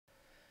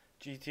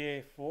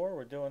GTA 4,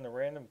 we're doing the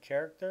random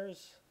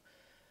characters.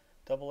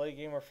 Double A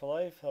Gamer for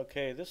Life.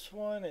 Okay, this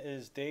one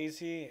is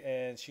Daisy,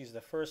 and she's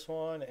the first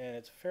one, and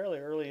it's fairly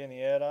early in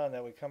the add-on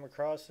that we come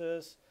across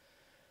this.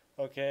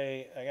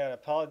 Okay, I gotta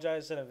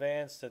apologize in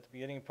advance at the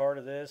beginning part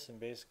of this,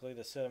 and basically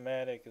the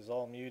cinematic is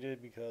all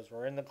muted because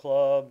we're in the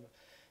club,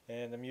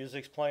 and the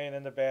music's playing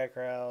in the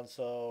background,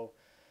 so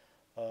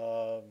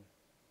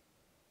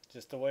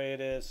just the way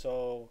it is.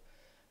 So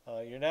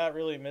you're not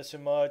really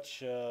missing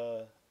much.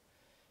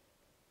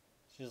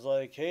 She's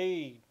like,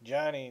 "Hey,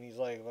 Johnny," and he's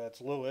like, "Well,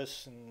 that's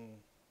Lewis," and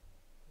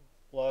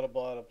blah, blah,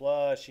 blah, blah,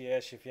 blah. She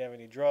asks you if you have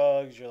any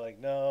drugs. You're like,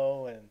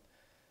 "No," and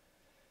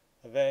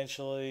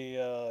eventually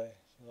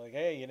she's like,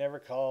 "Hey, you never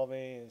call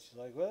me," and she's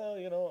like,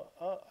 "Well,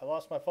 I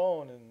lost my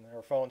phone," and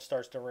her phone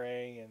starts to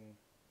ring, and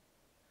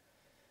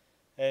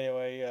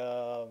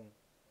anyway,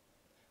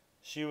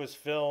 she was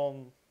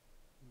filmed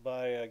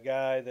by a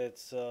guy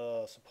that's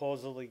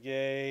supposedly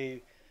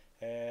gay,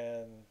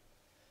 and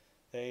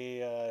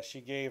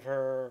she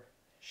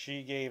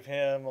gave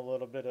him a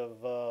little bit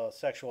of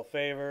sexual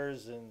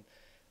favors, and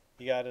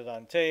he got it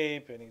on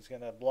tape, and he's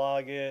gonna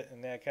blog it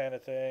and that kind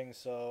of thing.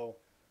 So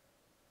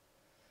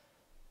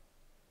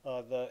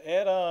the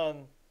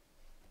add-on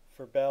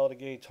for Ballad of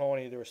Gay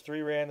Tony, there was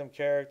 3 random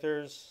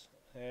characters,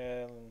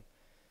 and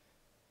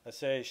I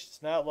say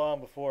it's not long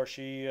before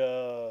she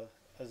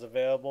is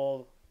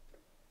available.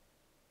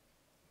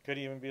 Could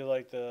even be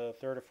like the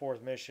 3rd or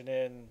 4th mission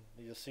in.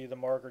 You'll see the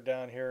marker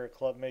down here at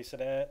Club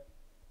Masonette.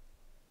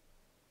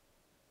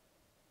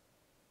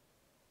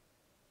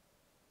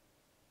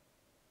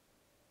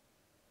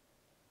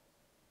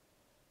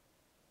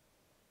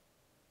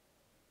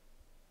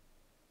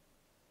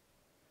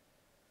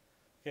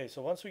 Okay,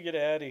 so once we get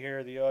out of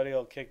here, the audio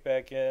will kick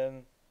back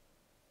in.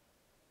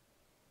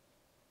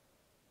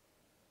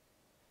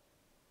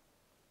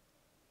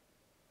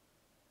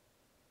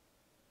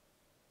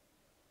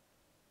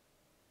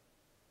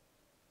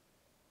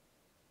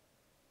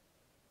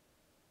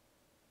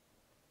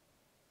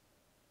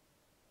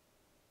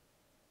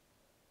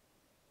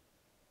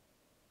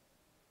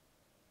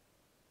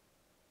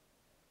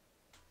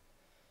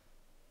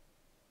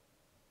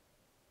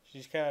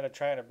 She's kind of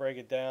trying to break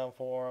it down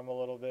for him a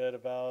little bit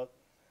about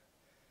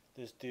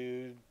this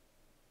dude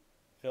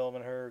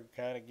filming her,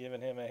 kind of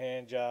giving him a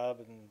hand job,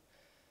 and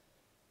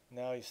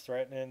now he's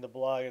threatening to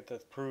blog it to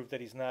prove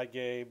that he's not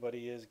gay, but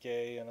he is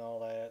gay and all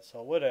that.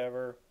 So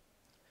whatever.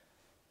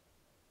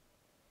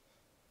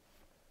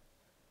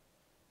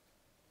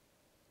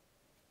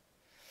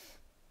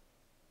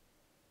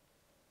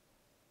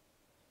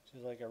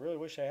 She's like, "I really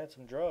wish I had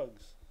some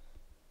drugs."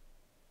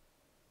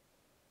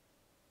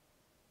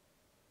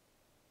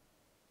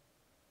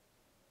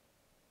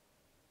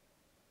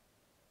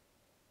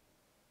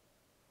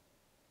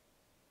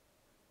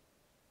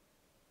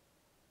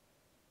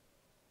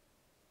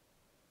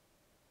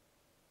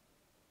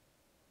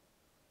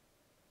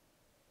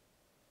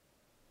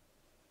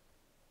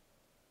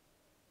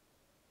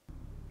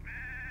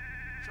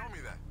 Show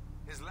me that.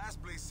 His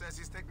last place says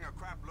he's taking a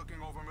crap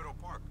looking over Middle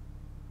Park.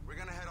 We're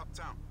gonna head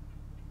uptown.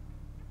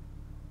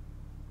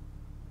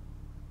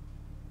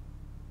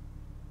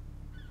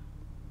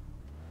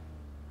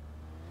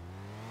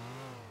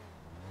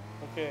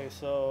 Okay,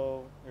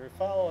 so you're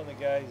following the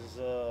guy's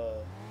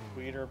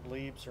tweeter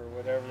bleeps or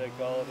whatever they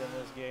call it in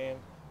this game.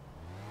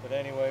 But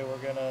anyway, we're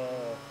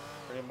gonna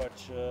pretty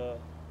much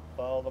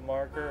follow the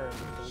marker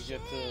until we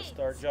get to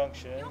Star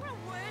Junction. You're a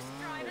worse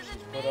driver She's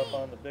than put me. up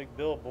on the big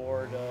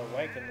billboard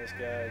wanking this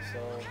guy, so...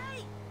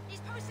 Okay, he's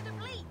posted a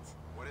bleat.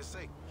 What does it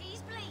say?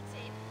 He's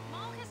bleated.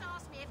 Mark has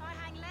asked me if I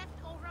hang left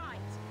or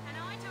right, and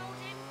I told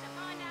him to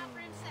find out for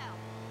himself.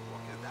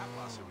 What could that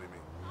possibly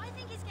mean? I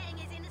think he's getting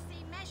his inner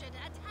seam measured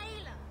at a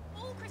tailor.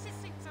 All Chris's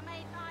suits are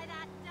made by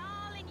that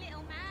darling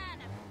little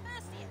man,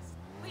 Perseus.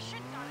 We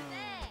should go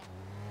there.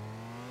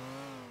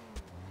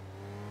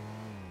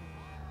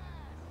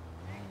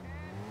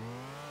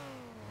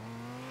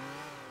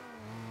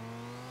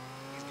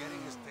 He's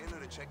getting his tailor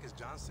to check his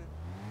Johnson?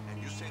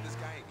 And you say this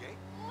guy ain't gay?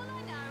 All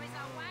I know is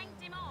I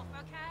wanked him off,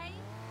 okay?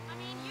 I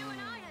mean, you and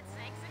I had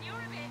sex, and you're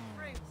a bit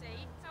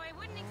fruity, so it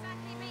wouldn't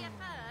exactly be a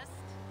first.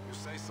 You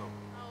say so.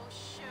 Oh,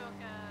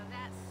 sugar,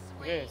 that's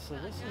sweet. Okay, so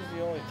this is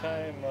the only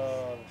time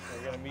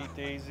we're going to meet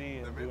Daisy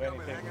and Then do maybe I've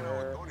been anything with hanging out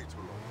her. with Tony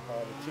too long.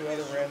 The 2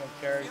 other random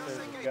characters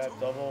Fiancé have gay got too? Is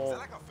double that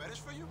like a fetish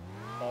for you?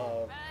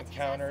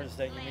 encounters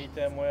that you meet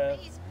them with.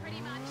 He's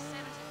pretty much 70%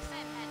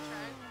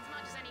 hetero, as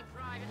much as any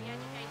privately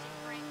educated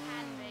prick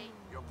can be.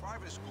 Your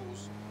private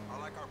schools are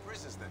like our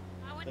prisons then.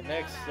 I The wouldn't know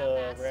next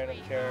about that, random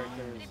sweetheart.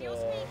 character But is if you're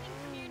speaking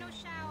communal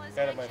showers,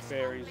 kind of my anxious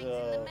favorite. He's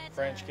rumblings in a the meta,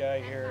 French guy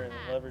then here in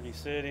perhaps. Liberty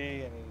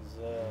City, and he's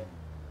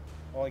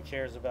only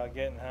cares about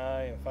getting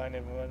high and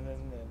finding women,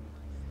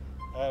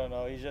 and I don't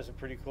know, he's just a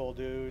pretty cool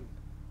dude.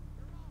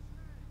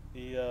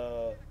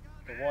 The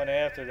one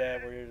after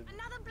that, where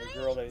the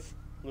girl that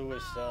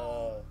Lewis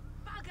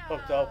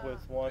hooked up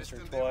with once or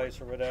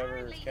twice or whatever,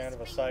 is kind of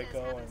a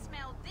psycho, and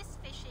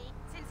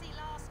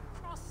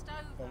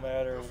no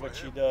matter what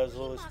she does,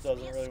 Lewis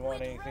doesn't really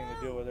want anything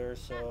to do with her,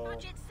 so...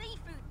 Budget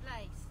seafood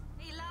place.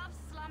 He loves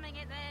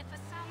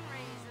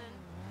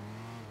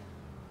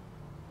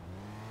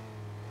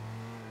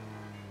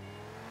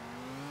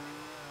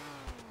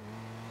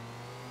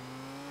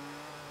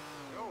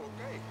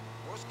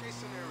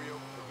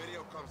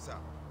pops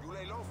out. You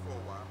lay low for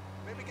a while.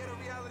 Maybe get a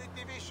reality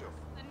TV show.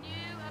 The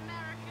new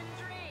American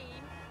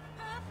dream?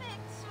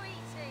 Perfect,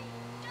 sweetie.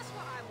 Just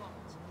what I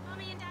want.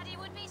 Mummy and Daddy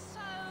would be so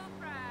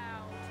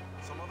proud.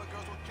 Some other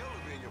girls would kill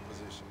to be in your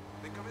position.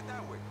 Think of it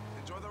that way.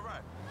 Enjoy the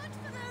ride. Good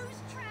for those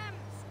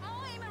tramps.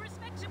 I'm a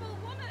respectable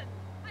woman.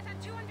 I've had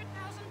 $200,000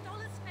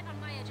 spent on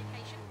my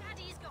education.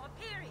 Daddy's got a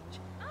peerage.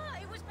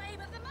 I was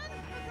Babe of the Month,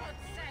 for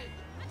God's sake.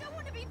 I don't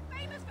want to be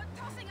famous for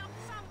tossing up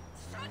some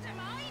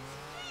sodomite.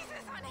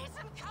 Jesus, I need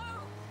some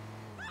coke.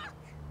 Fuck!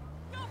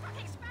 You're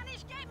fucking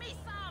Spanish, get me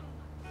some!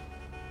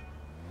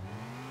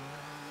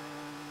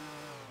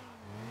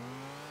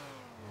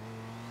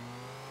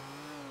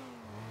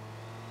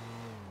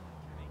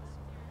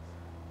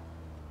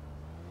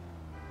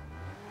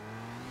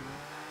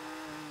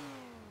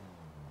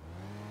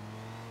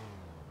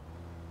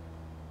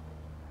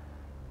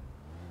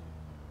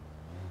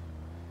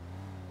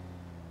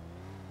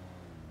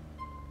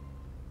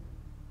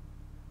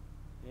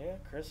 Yeah,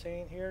 Chris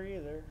ain't here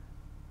either.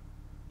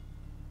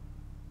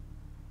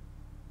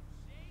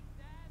 Shake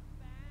that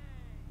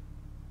bang.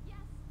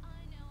 Yes,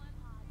 I know I'm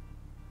hot.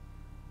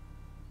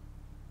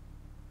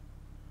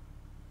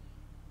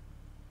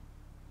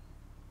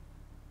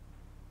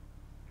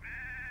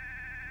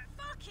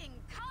 Fucking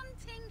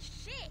cunting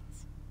shit!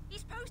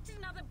 He's posted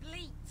another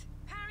bleat.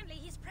 Apparently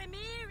he's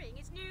premiering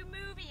his new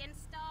movie in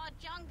Star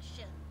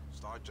Junction.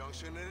 Star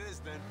Junction it is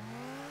then.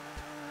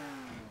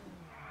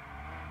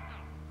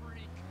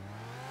 Freak.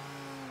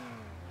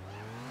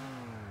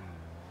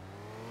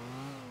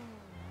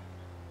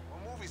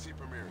 What movie's he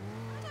premiering?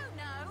 I don't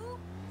know.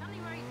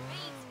 Something where he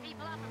beats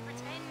people up and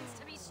pretends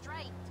to be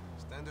straight.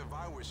 Standard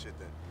Vinewood shit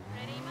then.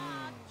 Pretty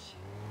much.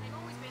 They've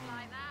always been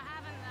like that,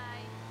 haven't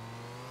they?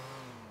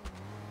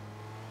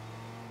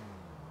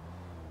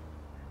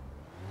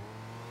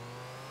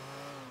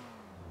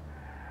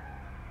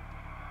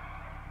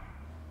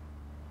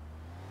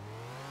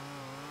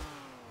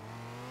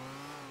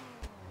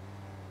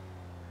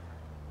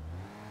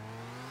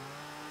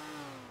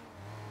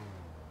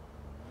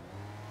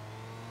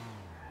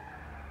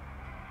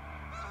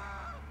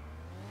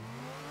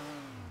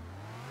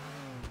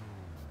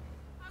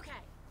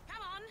 Okay,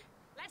 come on.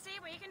 Let's see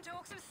if we can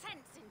talk some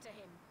sense into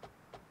him.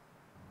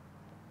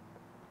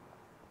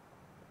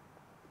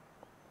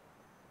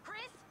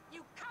 Chris,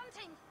 you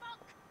cunting fuck!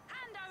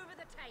 Hand over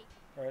the tape.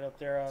 Right up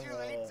there on Too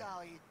late, the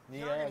Dolly.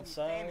 You're neon gonna be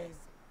sign. famous.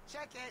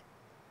 Check it.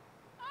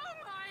 Oh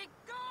my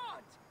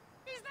god!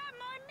 Is that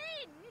my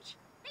minge?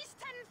 He's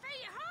 10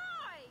 feet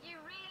high!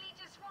 You really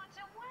just want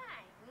to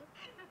wank?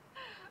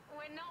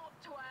 We're not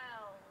 12.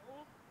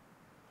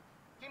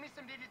 Give me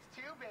some digits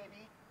too,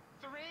 baby.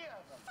 3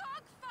 of them.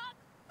 Fuck, fuck,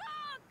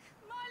 fuck!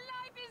 My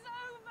life is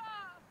over!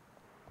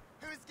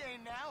 Who's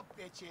game now,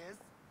 bitches?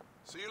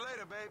 See you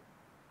later, babe.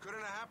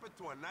 Couldn't have happened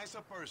to a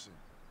nicer person.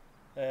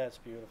 That's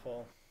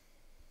beautiful.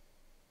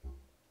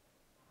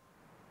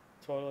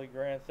 Totally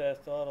Grand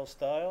Theft Auto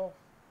style.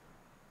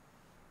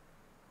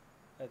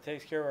 That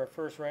takes care of our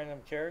first random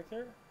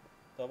character.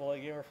 AA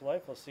Gamer for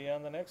Life. We'll see you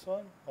on the next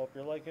one. Hope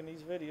you're liking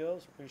these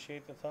videos.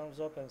 Appreciate the thumbs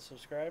up and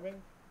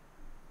subscribing.